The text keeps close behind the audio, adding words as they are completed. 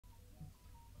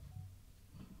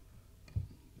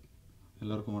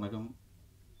எல்லாருக்கும் வணக்கம்.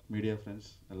 Media friends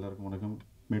எல்லாருக்கும் வணக்கம்.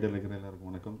 மீடியாவில் இருக்கிற எல்லாருக்கும்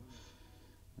வணக்கம்.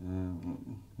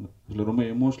 இதில் ரொம்ப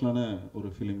எமோஷ்னலான ஒரு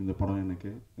ஃபிலிம் இந்த படம்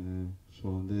எனக்கு. ஸோ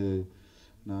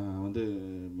நான்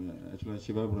ஆக்சுவலாக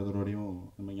சிவா பிரதரோடையும்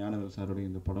நம்ம ஞானவேல்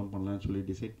சாரோடையும் இந்த படம் பண்ணலான்னு சொல்லி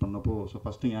டிசைட் பண்ணப்போ, ஸோ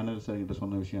ஃபஸ்ட்டு ஞானவேல் சார் கிட்ட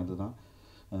சொன்ன விஷயம் அதுதான்.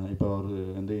 இப்போ அவர்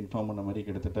இன்ஃபார்ம் பண்ண மாதிரி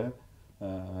கிட்டத்தட்ட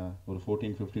ஒரு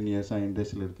 14-15 இயர்ஸாக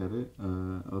இண்டஸ்ட்ரியில் இருக்கார்.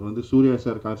 அவர் சூர்யா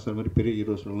சார், கார் சார் மாதிரி பெரிய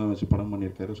ஹீரோஸ்லாம் வச்சு படம்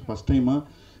பண்ணியிருக்காரு. ஸோ ஃபஸ்ட்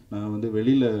டைமாக நான்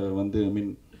வெளியில்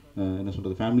என்ன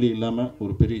சொல்கிறது, ஃபேமிலி இல்லாமல்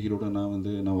ஒரு பெரிய ஹீரோட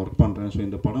நான் ஒர்க் பண்ணுறேன். ஸோ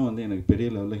இந்த படம் எனக்கு பெரிய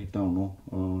லெவலில் ஹிட் ஆகணும்,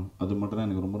 அது மட்டும் தான்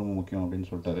எனக்கு ரொம்ப ரொம்ப முக்கியம் அப்படின்னு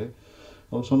சொல்லிட்டாரு.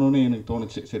 அவர் சொன்னோடனே எனக்கு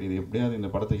தோணுச்சு, சரி இது எப்படியாவது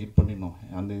இந்த படத்தை ஹிட் பண்ணிடணும்,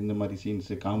 இந்த மாதிரி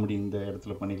சீன்ஸு காமெடி இந்த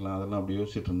இடத்துல பண்ணிக்கலாம், அதெல்லாம் அப்படி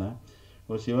யோசிச்சுட்டு இருந்தேன்.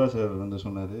 ஒரு சிவா சார்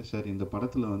சொன்னார், சார் இந்த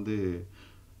படத்தில்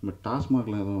நம்ம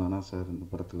டாஸ்மாக்லாம் எதுவும் வேணாம் சார், இந்த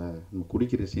படத்தில் நம்ம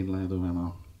குடிக்கிற சீன்லாம் எதுவும்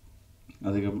வேணாம்,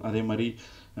 அதே மாதிரி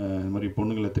இந்த மாதிரி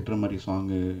பொண்ணுங்களை திட்டுற மாதிரி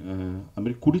சாங்கு,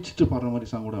 அதுமாதிரி குடிச்சிட்டு பாடுற மாதிரி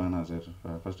சாங் கூட வேணாம் சார்.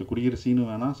 ஃபஸ்ட்டு குடிக்கிற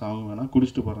சீனும் வேணாம், சாங்கும் வேணாம்,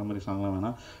 குடிச்சிட்டு பாடுற மாதிரி சாங்லாம்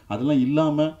வேணாம், அதெல்லாம்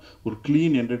இல்லாமல் ஒரு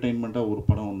க்ளீன் என்டர்டெயின்மெண்ட்டாக ஒரு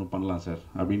படம் ஒன்று பண்ணலாம் சார்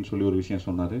அப்படின்னு சொல்லி ஒரு விஷயம்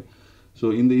சொன்னார். ஸோ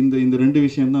இந்த ரெண்டு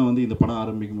விஷயந்தான் இந்த படம்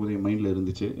ஆரம்பிக்கும் போது என் மைண்டில்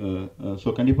இருந்துச்சு. ஸோ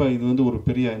கண்டிப்பாக இது ஒரு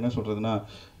பெரிய என்ன சொல்கிறதுனா,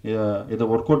 இதை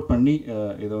ஒர்க் அவுட் பண்ணி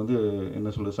இதை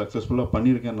என்ன சொல்கிறது சக்ஸஸ்ஃபுல்லாக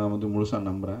பண்ணியிருக்கேன் நான் முழுசாக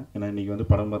நம்புகிறேன். ஏன்னா இன்றைக்கி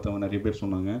படம் பார்த்தவங்க நிறைய பேர்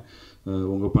சொன்னாங்க,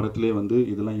 உங்கள் படத்திலே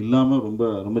இதெல்லாம் இல்லாமல் ரொம்ப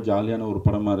ரொம்ப ஜாலியான ஒரு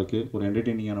படமாக இருக்குது, ஒரு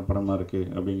என்டர்டெய்னிங்கான படமாக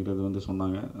இருக்குது அப்படிங்கிறது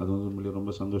சொன்னாங்க. அது உண்மையிலேயே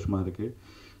ரொம்ப சந்தோஷமாக இருக்குது.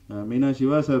 மெயினாக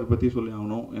சிவா சார் பற்றி சொல்லி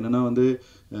ஆகணும். என்னென்னா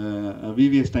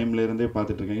விவிஎஸ் டைம்லேருந்தே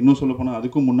பார்த்துட்ருக்கேன். இன்னும் சொல்லப்போனால்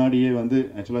அதுக்கும் முன்னாடியே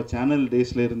ஆக்சுவலாக சேனல்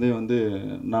டேஸ்லேருந்தே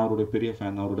நான் அவருடைய பெரிய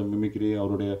ஃபேன். அவருடைய மிமிக்ரி,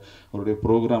 அவருடைய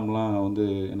ப்ரோக்ராம்லாம்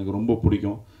எனக்கு ரொம்ப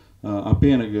பிடிக்கும்.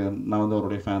 அப்போயே நான்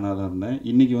அவருடைய ஃபேனாக தான் இருந்தேன்.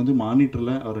 இன்றைக்கி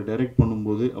மானிட்டரில் அவர் டைரக்ட்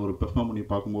பண்ணும்போது, அவர் பெர்ஃபார்ம் பண்ணி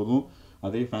பார்க்கும்போதும்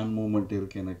அதே ஃபேன் மூமெண்ட்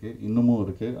இருக்குது எனக்கு, இன்னமும்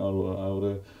இருக்குது.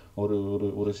 அவர் ஒரு ஒரு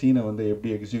ஒரு சீனை எப்படி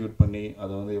எக்ஸிக்யூட் பண்ணி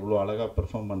அதை எவ்வளோ அழகாக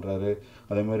பெர்ஃபார்ம் பண்ணுறாரு,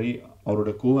 அதே மாதிரி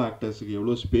அவரோட கோ ஆக்டர்ஸுக்கு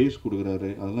எவ்வளோ ஸ்பேஸ் கொடுக்குறாரு,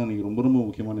 அதெல்லாம் எனக்கு ரொம்ப ரொம்ப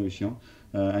முக்கியமான விஷயம்.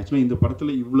 ஆக்சுவலாக இந்த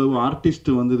படத்தில் இவ்வளவு ஆர்டிஸ்ட்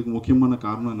இதுக்கு முக்கியமான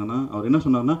காரணம் என்னென்னா, அவர் என்ன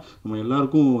சொன்னார்னா, நம்ம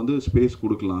எல்லாருக்கும் ஸ்பேஸ்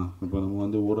கொடுக்கலாம். இப்போ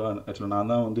நம்ம ஒரு ஆக்சுவலாக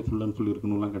நான் தான் ஃபுல் அண்ட் ஃபுல்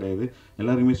இருக்கணும்லாம் கிடையாது,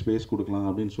 எல்லாருக்குமே ஸ்பேஸ் கொடுக்கலாம்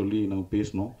அப்படின்னு சொல்லி நம்ம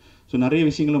பேசணும். ஸோ நிறைய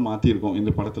விஷயங்களை மாற்றிருக்கோம்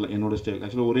இந்த படத்தில். என்னோடய ஸ்டைல்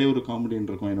ஆக்சுவலாக ஒரே ஒரு காமெடின்னு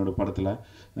இருக்கும் என்னோடய படத்தில்.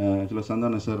 ஆக்சுவலாக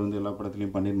சந்தான சார் எல்லா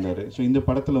படத்துலையும் பண்ணியிருந்தார். ஸோ இந்த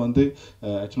படத்தில்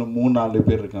ஆக்சுவலாக 3-4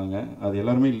 பேர் இருக்காங்க. அது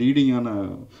எல்லாருமே லீடிங்கான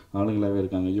ஆளுங்களாகவே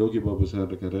இருக்காங்க. யோகி பாபு சார்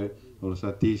இருக்கார், ஒரு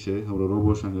சதீஷ், அப்புறம்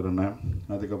ரோபோ சங்கர் அண்ணன்,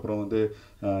 அதுக்கப்புறம்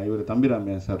இவர்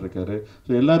தம்பிராமையா சார் இருக்கார்.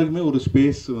 ஸோ எல்லாருக்குமே ஒரு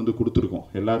ஸ்பேஸ் கொடுத்துருக்கோம்.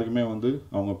 எல்லாருக்குமே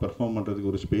அவங்க பெர்ஃபார்ம்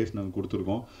பண்ணுறதுக்கு ஒரு ஸ்பேஸ் நாங்கள்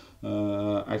கொடுத்துருக்கோம்.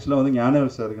 ஆக்சுவலாக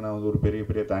ஞானவேல் சாருக்கு நான் ஒரு பெரிய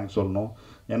பெரிய தேங்க்ஸ் சொல்லணும்.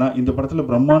 ஏன்னா இந்த படத்தில்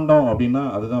பிரம்மாண்டம் அப்படின்னா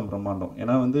அதுதான் பிரம்மாண்டம்.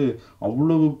 ஏன்னா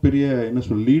அவ்வளவு பெரிய என்ன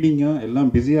சொல் லீடிங்காக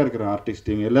எல்லாம் பிஸியாக இருக்கிற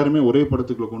ஆர்டிஸ்ட் இவங்க எல்லாருமே ஒரே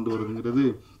படத்துக்குள்ளே கொண்டு வருதுங்கிறது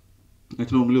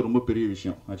ஆக்சுவலாக உண்மையிலே ரொம்ப பெரிய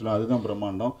விஷயம். ஆக்சுவலாக அதுதான்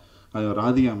பிரம்மாண்டம்.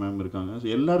 ராதிகா மேம் இருக்காங்க. ஸோ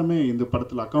எல்லாருமே இந்த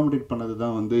படத்தில் அக்காமடேட் பண்ணது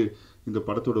தான் இந்த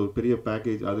படத்தோட ஒரு பெரிய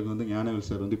பேக்கேஜ். அதுக்கு ஞானவேல்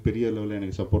சார் பெரிய லெவலில்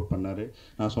எனக்கு சப்போர்ட் பண்ணார்.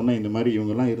 நான் சொன்னேன், இந்த மாதிரி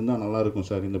இவங்கெல்லாம் இருந்தால் நல்லாயிருக்கும்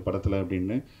சார் இந்த படத்தில்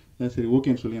அப்படின்னு. சரி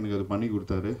ஓகேன்னு சொல்லி எனக்கு அது பண்ணி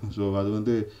கொடுத்தாரு. ஸோ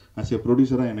அது ஆஸ் ஏ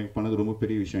ப்ரொடியூசராக எனக்கு பண்ணது ரொம்ப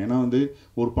பெரிய விஷயம். ஏன்னா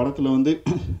ஒரு படத்தில்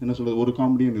என்ன சொல்கிறது, ஒரு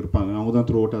காமெடியன் இருப்பாங்க, அவங்க தான்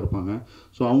த்ரூ அவுட்டாக இருப்பாங்க.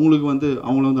 ஸோ அவங்களுக்கு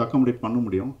அவங்கள அக்காமடேட் பண்ண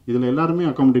முடியும். இதில்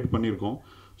எல்லாருமே அக்காமடேட் பண்ணியிருக்கோம்.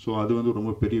 ஸோ அது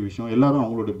ரொம்ப பெரிய விஷயம். எல்லோரும்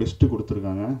அவங்களோட பெஸ்ட்டு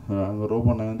கொடுத்துருக்காங்க. அவங்க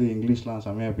ரோபோனை இங்கிலீஷ்லாம்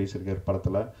செம்மையாக பேசியிருக்காரு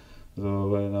படத்தில். ஸோ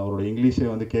அவரோட இங்கிலீஷே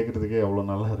கேட்குறதுக்கே அவ்வளோ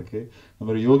நல்லா இருக்குது. அது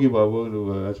மாதிரி யோகி பாபு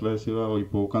ஆக்சுவலாக சிவா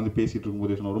இப்போ உட்காந்து பேசிகிட்டு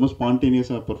இருக்கும்போது சொன்னால் ரொம்ப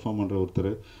ஸ்பான்டேனியஸாக பெர்ஃபார்ம் பண்ணுற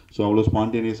ஒருத்தர். ஸோ அவ்வளோ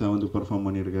ஸ்பான்டேனியஸாக பெர்ஃபார்ம்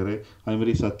பண்ணியிருக்காரு.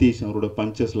 அதுமாதிரி சதீஷ், அவரோட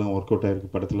பஞ்சஸ்லாம் ஒர்க் அவுட்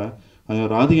ஆகிருக்கு படத்தில். அது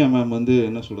ராதிகா மேம்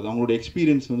என்ன சொல்கிறது, அவங்களோட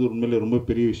எக்ஸ்பீரியன்ஸ் உண்மையிலே ரொம்ப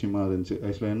பெரிய விஷயமா இருந்துச்சு.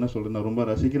 ஆக்சுவலாக என்ன சொல்கிறது, ரொம்ப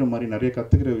ரசிக்கிற மாதிரி நிறைய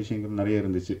கற்றுக்கிற விஷயங்கள் நிறைய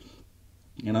இருந்துச்சு.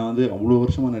 ஏன்னா அவ்வளோ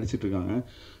வருஷமாக நடிச்சிட்ருக்காங்க,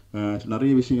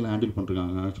 நிறைய விஷயங்களை ஹேண்டில்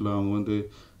பண்ணிருக்காங்க. ஆக்சுவலாக அவங்க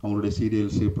அவங்களுடைய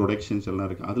சீரியல்ஸு ப்ரொடக்ஷன்ஸ் எல்லாம்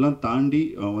இருக்குது. அதெல்லாம் தாண்டி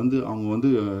அவங்க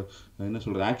என்ன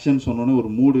சொல்கிறது, ஆக்ஷன் சொன்னோன்னே ஒரு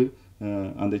மூடு,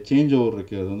 அந்த சேஞ்ச் ஓவர்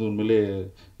இருக்குது. அது உண்மையிலே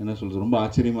என்ன சொல்கிறது ரொம்ப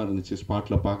ஆச்சரியமாக இருந்துச்சு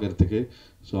ஸ்பாட்டில் பார்க்குறதுக்கு.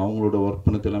 ஸோ அவங்களோட ஒர்க்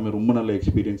பண்ணது எல்லாமே ரொம்ப நல்ல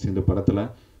எக்ஸ்பீரியன்ஸ் இந்த படத்தில்.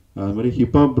 அதுமாதிரி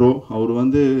ஹிப்ஹாப் ப்ரோ, அவர்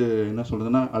என்ன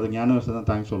சொல்கிறதுனா, அது ஞானவேல் தான்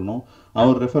தேங்க்ஸ் சொல்லணும்.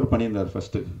 அவர் ரெஃபர் பண்ணியிருந்தார்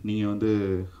ஃபஸ்ட்டு, நீங்கள்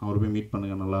அவர் போய் மீட்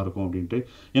பண்ணுங்கள் நல்லாயிருக்கும் அப்படின்ட்டு.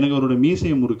 எனக்கு அவரோட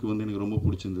மீசை முறுக்கு எனக்கு ரொம்ப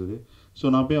பிடிச்சிருந்தது. ஸோ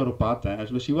நான் போய் அவரை பார்த்தேன்.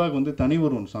 ஆக்சுவலாக சிவாவுக்கு தனி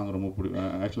ஒரு சாங் ரொம்ப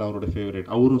பிடிக்கும். ஆக்சுவலாக அவரோட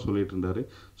ஃபேவரேட், அவரும் சொல்லிட்டு இருந்தார்.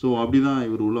 ஸோ அப்படி தான்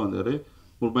இவர் உள்ளே வந்தார்.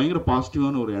 ஒரு பயங்கர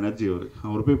பாசிட்டிவான ஒரு எனர்ஜி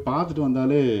அவர் போய் பார்த்துட்டு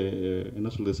வந்தாலே என்ன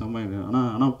சொல்கிறது செம்ம.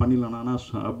 ஆனால் பண்ணிடலாண்ணா, ஆனால்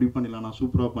அப்படி பண்ணிடலாண்ணா,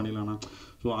 சூப்பராக பண்ணிடலாண்ணா.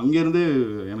 ஸோ அங்கேருந்தே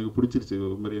எனக்கு பிடிச்சிருச்சு.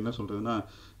 ஒரு மாதிரி என்ன சொல்கிறதுனா,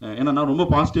 ஏன்னா நான் ரொம்ப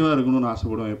பாசிட்டிவாக இருக்கணும்னு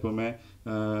ஆசைப்படுவேன் எப்போவுமே.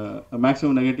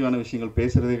 மேக்ஸிமம் நெகட்டிவான விஷயங்கள்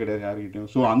பேசுகிறதே கிடையாது யார்கிட்டையும்.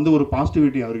 ஸோ அந்த ஒரு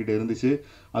பாசிட்டிவிட்டி அவர்கிட்ட இருந்துச்சு.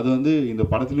 அது வந்து இந்த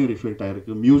படத்துலையும் ரிஃப்ளெக்ட்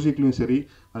ஆகிருக்கு. மியூசிக்லையும் சரி,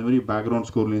 அதுமாதிரி பேக்ரவுண்ட்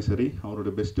ஸ்கோர்லேயும் சரி அவரோட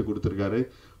பெஸ்ட்டு கொடுத்துருக்காரு.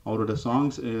 அவரோட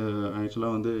சாங்ஸ்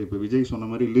ஆக்சுவலாக வந்து இப்போ விஜய் சொன்ன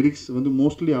மாதிரி லிரிக்ஸ் வந்து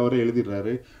மோஸ்ட்லி அவரே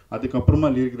எழுதிடுறாரு. அதுக்கப்புறமா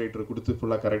லிரிக் ரைட்டரை கொடுத்து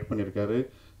ஃபுல்லாக கரெக்ட் பண்ணியிருக்காரு.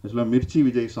 ஆக்சுவலாக மிர்ச்சி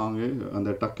விஜய் சாங்கு, அந்த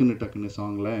டக்குன்னு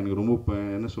சாங்கில் எனக்கு ரொம்ப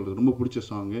என்ன சொல்கிறது, ரொம்ப பிடிச்ச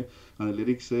சாங்கு. அந்த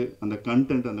லிரிக்ஸு, அந்த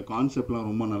கண்டென்ட், அந்த கான்செப்ட்லாம்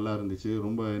ரொம்ப நல்லா இருந்துச்சு.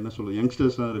 ரொம்ப என்ன சொல்கிறது,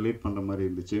 யங்ஸ்டர்ஸ்லாம் ரிலேட் பண்ணுற மாதிரி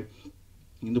இருந்துச்சு.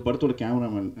 இந்த படத்தோட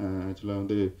கேமராமேன் ஆக்சுவலாக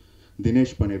வந்து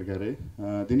தினேஷ் பண்ணியிருக்காரு.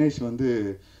 தினேஷ் வந்து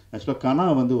ஆக்சுவலாக கனா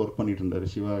வந்து ஒர்க் பண்ணிட்டு இருந்தார்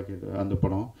சிவா அந்த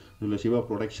படம் இல்லை சிவா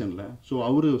ப்ரொடக்ஷனில். ஸோ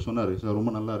அவர் சொன்னார், சார்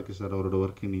ரொம்ப நல்லா இருக்குது சார் அவரோட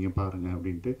ஒர்க்கு, நீங்கள் பாருங்கள்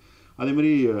அப்படின்ட்டு.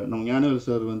 அதேமாதிரி நம்ம ஞானவேல்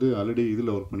சார் வந்து ஆல்ரெடி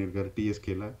இதில் ஒர்க் பண்ணியிருக்காரு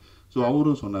டிஎஸ்கேல. ஸோ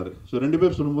அவரும் சொன்னார். ஸோ 2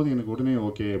 பேர் சொல்லும்போது எனக்கு உடனே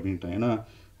ஓகே அப்படின்ட்டேன். ஏன்னா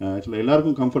ஆக்சுவலாக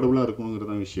எல்லாருக்கும் கம்ஃபர்டபுளாக இருக்கணுங்கிறது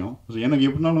தான் விஷயம். ஸோ எனக்கு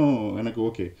எப்படினாலும் எனக்கு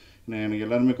ஓகே, எனக்கு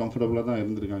எல்லாருமே கம்ஃபர்டபுளாக தான்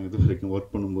இருந்திருக்காங்க இது வரைக்கும்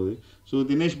ஒர்க் பண்ணும்போது. ஸோ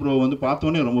தினேஷ் ப்ரோ வந்து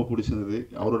பார்த்தோன்னே ரொம்ப பிடிச்சிருந்தது.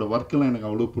 அவரோட ஒர்க்கெல்லாம் எனக்கு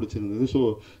அவ்வளோ பிடிச்சிருந்தது. ஸோ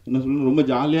என்ன சொல்லணும், ரொம்ப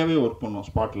ஜாலியாகவே ஒர்க் பண்ணோம்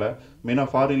ஸ்பாட்டில். மெயினாக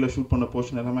ஃபாரினில் ஷூட் பண்ண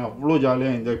போர்ஷன் எல்லாமே அவ்வளோ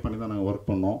ஜாலியாக என்ஜாய் பண்ணி தான் நாங்கள் ஒர்க்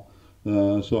பண்ணோம்.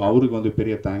 ஸோ அவருக்கு வந்து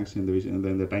பெரிய தேங்க்ஸ் இந்த விஷயம்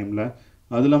இந்த டைமில்.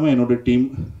 அது இல்லாமல் என்னோடய டீம்,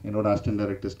 என்னோடய அசிஸ்டன்ட்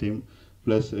டைரக்டர்ஸ் டீம்,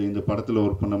 ப்ளஸ் இந்த படத்தில்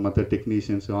ஒர்க் பண்ண மற்ற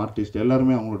டெக்னீஷியன்ஸ், ஆர்டிஸ்ட்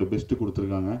எல்லாருமே அவங்களோட பெஸ்ட்டு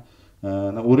கொடுத்துருக்காங்க.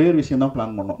 நான் ஒரே ஒரு விஷயம் தான்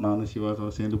பிளான் பண்ணோம், நானும் சிவா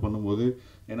சேர்ந்து பண்ணும்போது.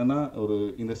 என்னென்னா,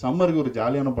 இந்த சம்மருக்கு ஒரு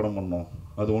ஜாலியான படம் பண்ணோம்.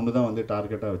 அது ஒன்று தான் வந்து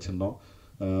டார்கெட்டாக வச்சுருந்தோம்.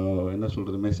 என்ன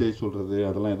சொல்கிறது, மெசேஜ் சொல்கிறது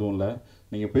அதெல்லாம் எதுவும் இல்லை.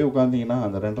 நீங்கள் போய் உட்காந்திங்கன்னா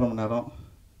அந்த 2.5 மணி நேரம்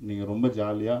நீங்கள் ரொம்ப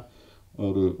ஜாலியாக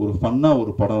ஒரு ஃபன்னாக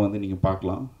ஒரு படம் வந்து நீங்கள்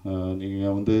பார்க்கலாம்.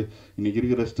 நீங்கள் வந்து இன்றைக்கி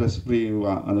இருக்கிற ஸ்ட்ரெஸ் ஃப்ரீ,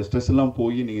 அந்த ஸ்ட்ரெஸ் எல்லாம்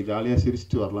போய் நீங்கள் ஜாலியாக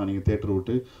சிரிச்சுட்டு வரலாம். நீங்கள் தேட்டர்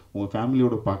விட்டு உங்கள்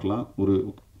ஃபேமிலியோடு பார்க்கலாம்.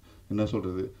 என்ன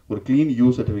சொல்கிறது, ஒரு க்ளீன் யூ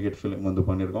சர்டிஃபிகேட் ஃபிலிம் வந்து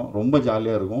பண்ணியிருக்கோம். ரொம்ப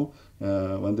ஜாலியாக இருக்கும்.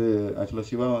 வந்து ஆக்சுவலாக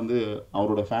சிவா வந்து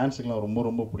அவரோட ஃபேன்ஸுக்கெலாம் ரொம்ப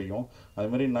ரொம்ப பிடிக்கும்.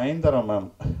 அதுமாதிரி நயன்தாரா மேம்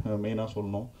மெயினாக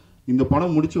சொல்லணும். இந்த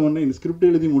படம் முடித்த உடனே, இந்த ஸ்கிரிப்ட்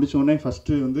எழுதி முடித்த உடனே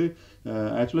ஃபஸ்ட்டு வந்து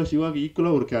ஆக்சுவலாக சிவாவுக்கு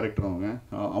ஈக்குவலாக ஒரு கேரக்டர்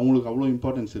அவங்களுக்கு அவ்வளோ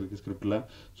இம்பார்ட்டன்ஸ் இருக்குது ஸ்கிரிப்டில்.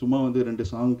 சும்மா வந்து 2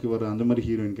 சாங்க்கு வர அந்த மாதிரி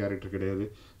ஹீரோயின் கேரக்டர் கிடையாது.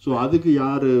 ஸோ அதுக்கு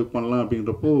யார் பண்ணலாம்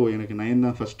அப்படின்றப்போ எனக்கு நயன்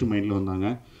தான் ஃபஸ்ட்டு மைண்டில் வந்தாங்க.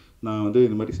 நான் வந்து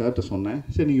இந்த மாதிரி சார்கிட்ட சொன்னேன்,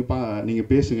 சரி நீங்கள்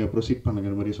பேசுங்க, ப்ரொசீட்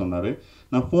பண்ணுங்கிற மாதிரி சொன்னார்.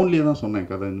 நான் ஃபோன்லேயே தான் சொன்னேன்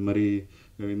கதை,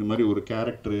 இந்த மாதிரி ஒரு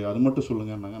கேரக்டரு அது மட்டும்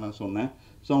சொல்லுங்கன்னாங்க. நான் சொன்னேன்.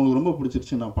 ஸோ அவங்களுக்கு ரொம்ப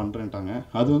பிடிச்சிருச்சு, நான் பண்ணுறேன்ட்டாங்க.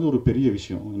 அது வந்து ஒரு பெரிய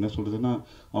விஷயம். என்ன சொல்கிறதுன்னா,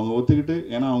 அவங்க ஒத்துக்கிட்டு,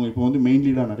 ஏன்னா அவங்க இப்போ வந்து மெயின்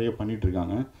லீடாக நிறைய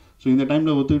பண்ணிகிட்ருக்காங்க. ஸோ இந்த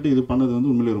டைமில் ஒத்துக்கிட்டு இது பண்ணது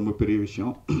வந்து உண்மையிலே ரொம்ப பெரிய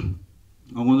விஷயம்.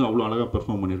 அவங்க வந்து அவ்வளோ அழகாக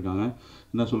பெர்ஃபார்ம் பண்ணியிருக்காங்க.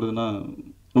 என்ன சொல்கிறதுன்னா,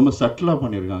 ரொம்ப சட்டிலாக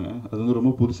பண்ணியிருக்காங்க. அது வந்து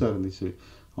ரொம்ப புதுசாக இருந்துச்சு.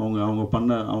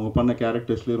 அவங்க பண்ண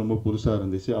கேரக்டர்ஸ்லேயே ரொம்ப புதுசாக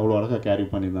இருந்துச்சு. அவ்வளோ அழகாக கேரி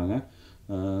பண்ணியிருந்தாங்க.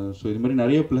 ஸோ இது மாதிரி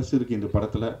நிறைய ப்ளஸ் இருக்குது இந்த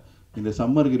படத்தில். இந்த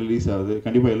சம்மருக்கு ரிலீஸ் ஆகுது.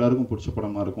 கண்டிப்பாக எல்லாருக்கும் பிடிச்ச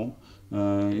படமாக இருக்கும்.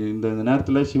 இந்த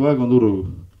நேரத்தில் சிவாவுக்கு வந்து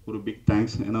ஒரு பிக்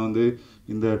தேங்க்ஸ். ஏன்னா வந்து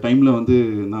இந்த டைமில் வந்து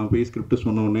நான் போய் ஸ்கிரிப்ட்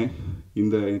சொன்னோடனே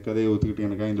இந்த கதையை ஒத்துக்கிட்டு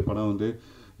எனக்காக இந்த படம் வந்து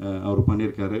அவர்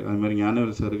பண்ணியிருக்காரு. அதுமாதிரி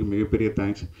ஞானவேல் சாருக்கு மிகப்பெரிய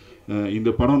தேங்க்ஸ். இந்த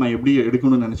படம் நான் எப்படி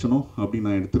எடுக்கணும்னு நினச்சனோ அப்படி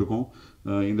நான் எடுத்திருக்கோம்.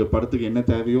 இந்த படத்துக்கு என்ன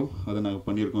தேவையோ அதை நாங்கள்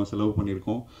பண்ணியிருக்கோம், செலவு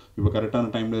பண்ணியிருக்கோம். இப்போ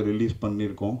கரெக்டான டைமில் ரிலீஸ்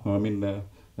பண்ணியிருக்கோம்.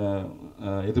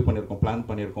 இது பண்ணியிருக்கோம், பிளான்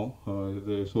பண்ணியிருக்கோம்.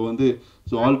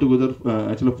 ஸோ ஆல் டுகெதர்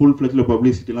ஆக்சுவலாக ஃபுல் ஃப்ளெஜில்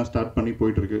பப்ளிசிட்டிலாம் ஸ்டார்ட் பண்ணி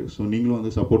போயிட்டுருக்கு. ஸோ நீங்களும்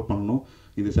வந்து சப்போர்ட் பண்ணணும்.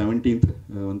 இந்த 17th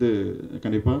வந்து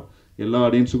கண்டிப்பாக எல்லா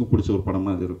ஆடியன்ஸுக்கும் பிடிச்ச ஒரு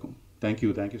படமாக இது இருக்கும்.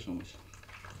 Thank you so much.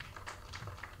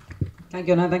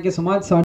 தேங்க்யூண்ணா, தேங்க்யூ ஸோ மச்.